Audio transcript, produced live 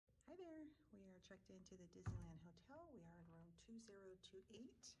checked into the Disneyland Hotel. We are in room 2028.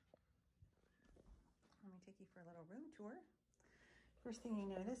 Let me take you for a little room tour. First thing you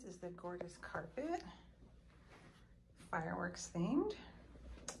notice is the gorgeous carpet, fireworks themed.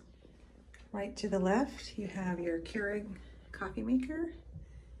 Right to the left, you have your Keurig coffee maker.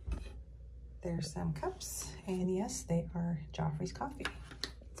 There's some cups, and yes, they are Joffrey's coffee.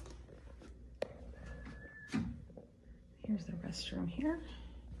 Here's the restroom here.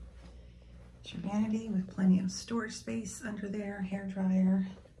 It's your vanity with plenty of storage space under there, hair dryer,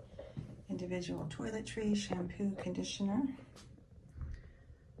 individual toiletries, shampoo, conditioner.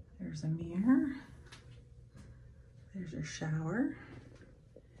 There's a mirror. There's your shower.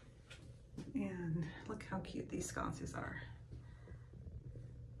 And look how cute these sconces are.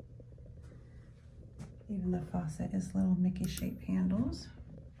 Even the faucet is little Mickey shaped handles.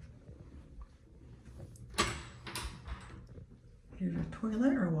 Here's your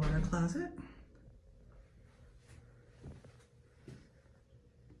toilet or water closet.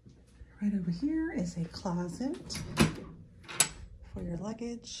 Right over here is a closet for your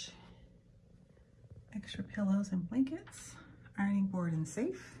luggage, extra pillows and blankets, ironing board and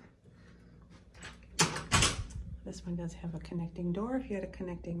safe. This one does have a connecting door if you had a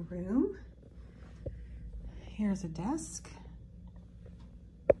connecting room. Here's a desk.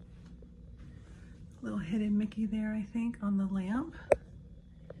 Little hidden Mickey there, I think, on the lamp.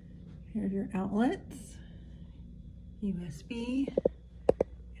 Here's your outlets, USB,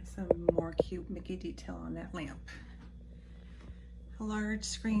 and some more cute Mickey detail on that lamp. A large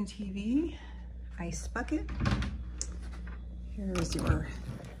screen TV, ice bucket. Here's your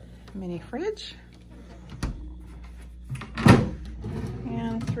mini fridge.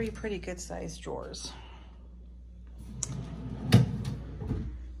 And 3 pretty good sized drawers.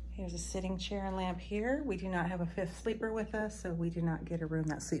 Here's a sitting chair and lamp here. We do not have a 5th sleeper with us, so we do not get a room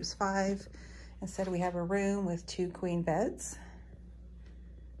that sleeps 5. Instead, we have a room with 2 queen beds.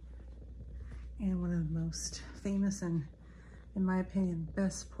 And one of the most famous and, in my opinion,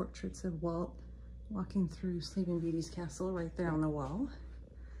 best portraits of Walt walking through Sleeping Beauty's castle right there on the wall.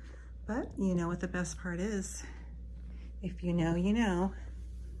 But you know what the best part is. If you know, you know.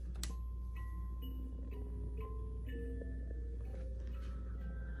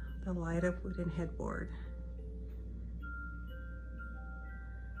 The light up wooden headboard.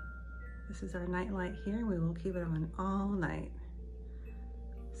 This is our night light here. We will keep it on all night.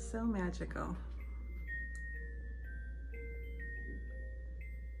 So magical.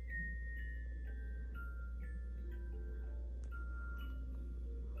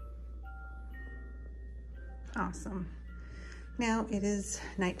 Awesome. Now it is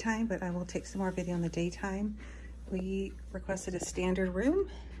nighttime, but I will take some more video in the daytime. We requested a standard room.